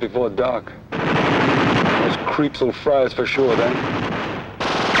few hours before dark. Those creeps will fry us for sure then.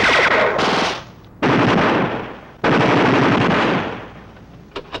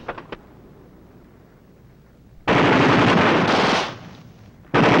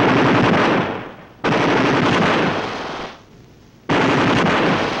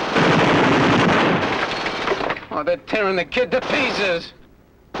 Oh, they're tearing the kid to pieces.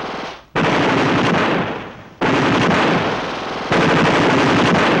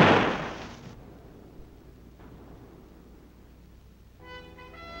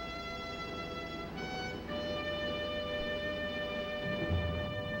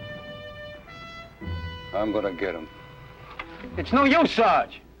 I'm gonna get him. It's no use,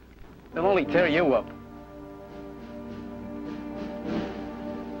 Sarge. They'll only tear you up.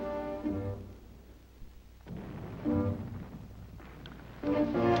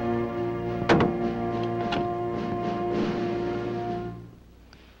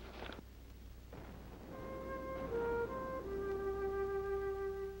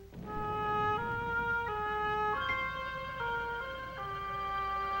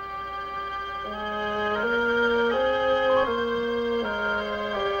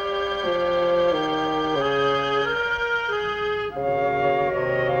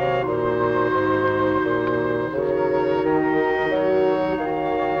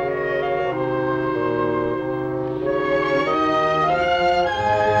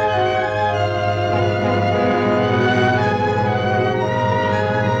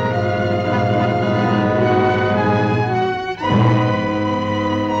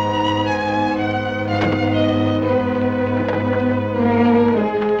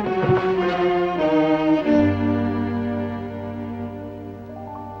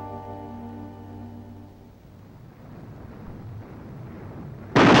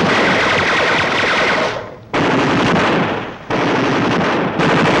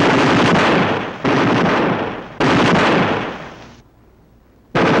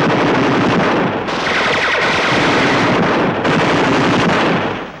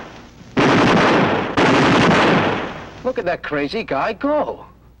 Look at that crazy guy go.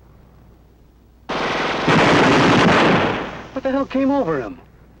 What the hell came over him?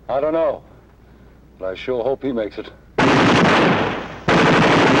 I don't know, but I sure hope he makes it.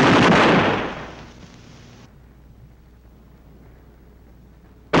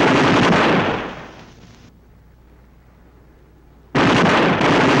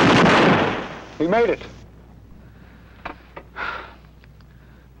 We made it.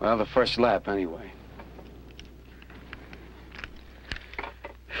 Well, the first lap, anyway.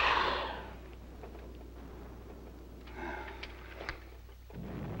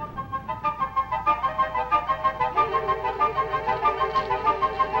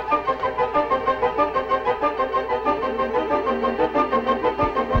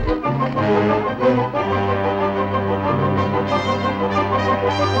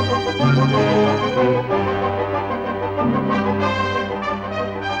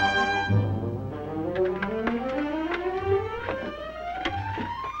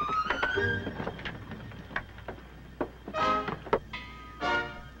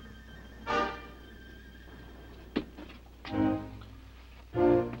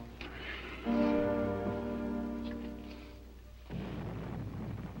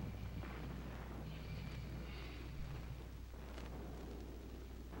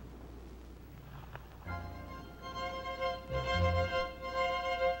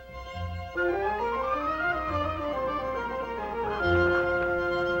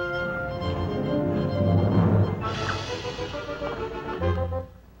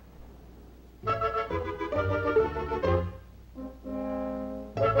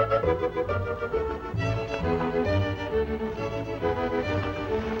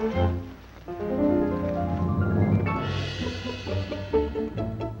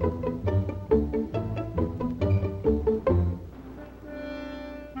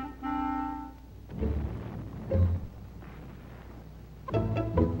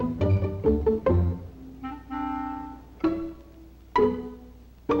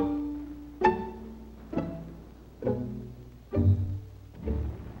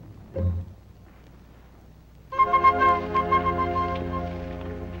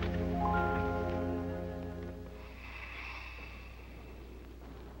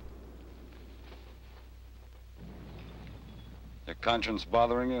 Your conscience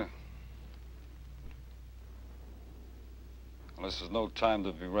bothering you? Well, this is no time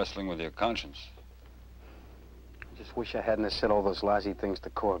to be wrestling with your conscience. I just wish I hadn't have said all those lousy things to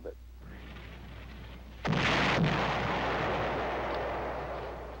Corbett.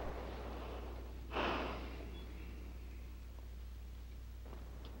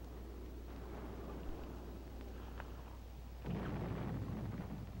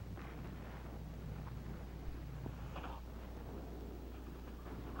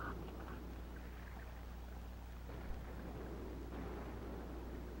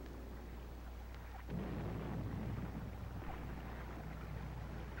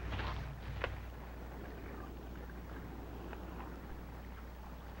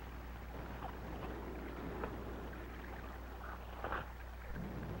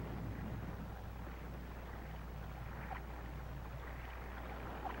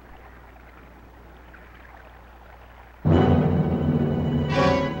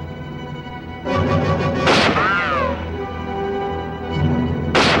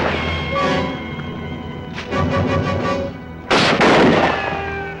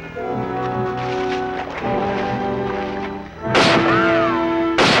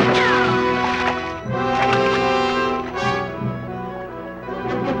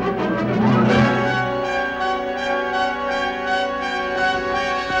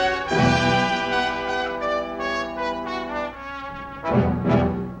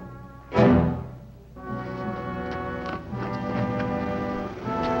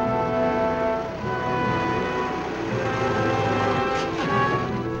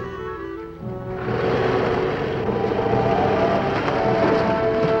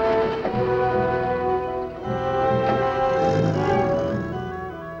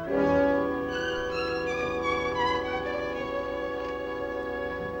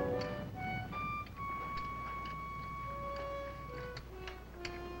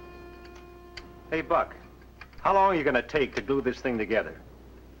 Hey, Buck, how long are you going to take to glue this thing together?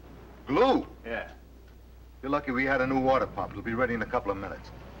 Glue? Yeah. You're lucky we had a new water pump. It'll be ready in a couple of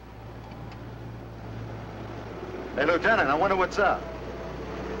minutes. Hey, Lieutenant, I wonder what's up.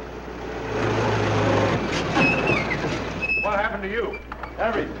 What happened to you?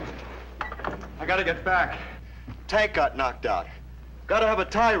 Everything. I gotta get back. Tank got knocked out. Gotta have a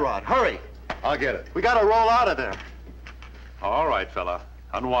tie rod. Hurry. I'll get it. We gotta roll out of there. All right, fella.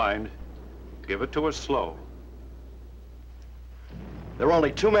 Unwind. Give it to us slow. There are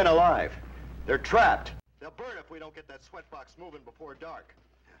only 2 men alive. They're trapped. They'll burn if we don't get that sweatbox moving before dark.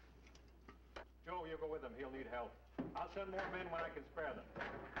 Joe, you go with them. He'll need help. I'll send more men when I can spare them.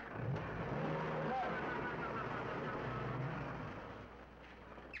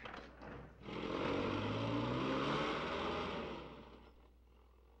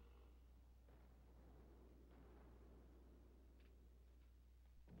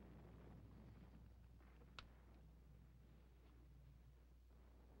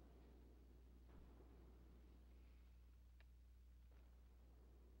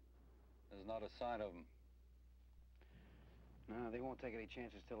 not a sign of them. No, they won't take any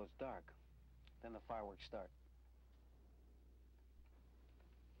chances till it's dark. Then the fireworks start.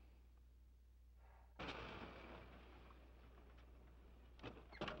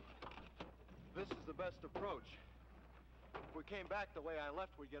 This is the best approach. If we came back the way I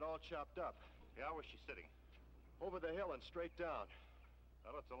left, we'd get all chopped up. Yeah, where's she sitting? Over the hill and straight down.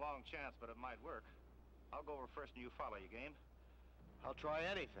 Well, it's a long chance, but it might work. I'll go over first and you follow. You game? I'll try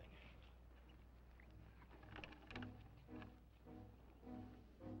anything.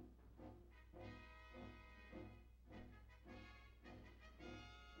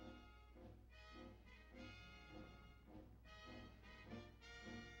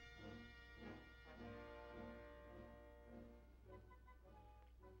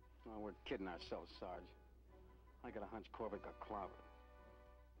 Oh, we're kidding ourselves, Sarge. I got a hunch Corbett got clobbered.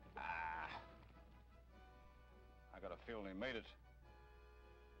 Ah. I got a feeling he made it.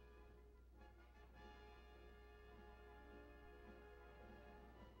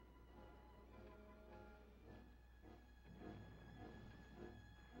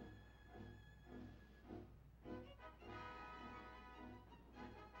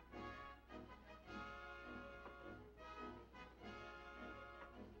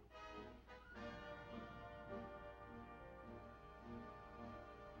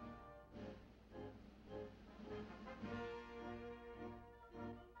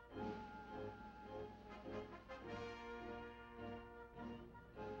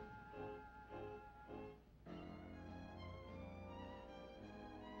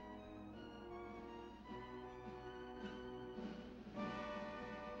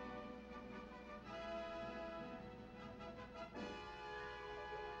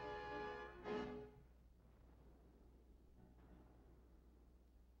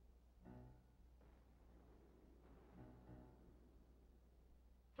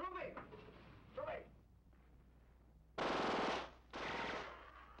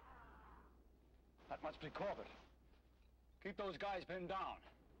 That must be Corbett. Keep those guys pinned down.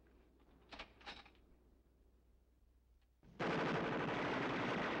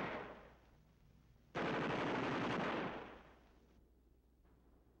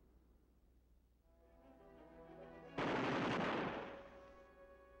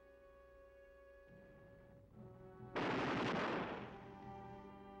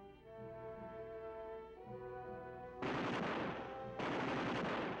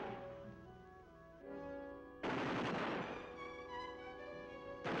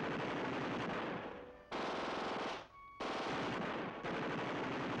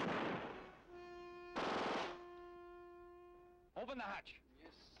 Open the hatch.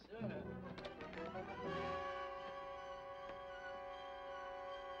 Yes, sir.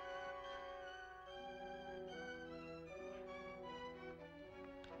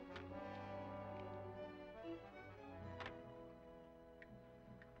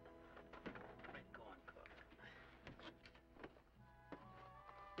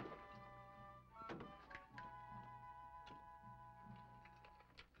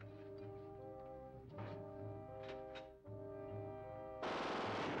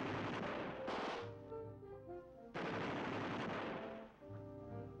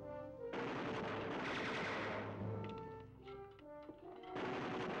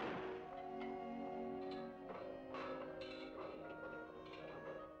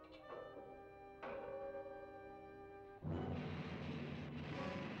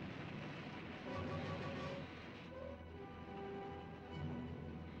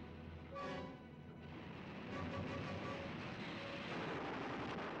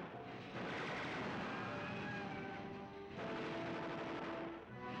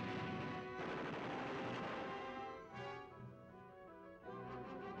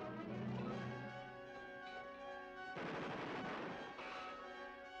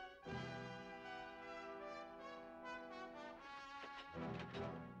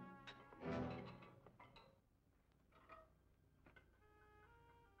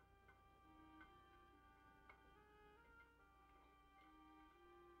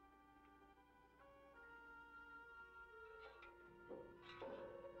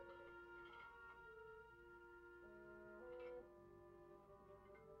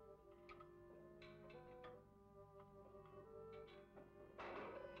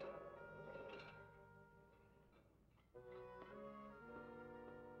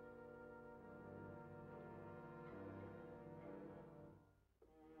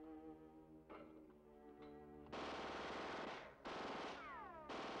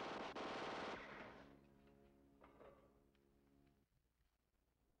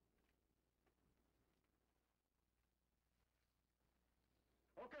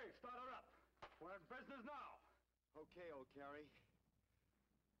 Okay, start her up. prisoners now. Okay, old Carrie.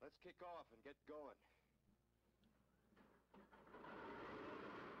 Let's kick off and get going.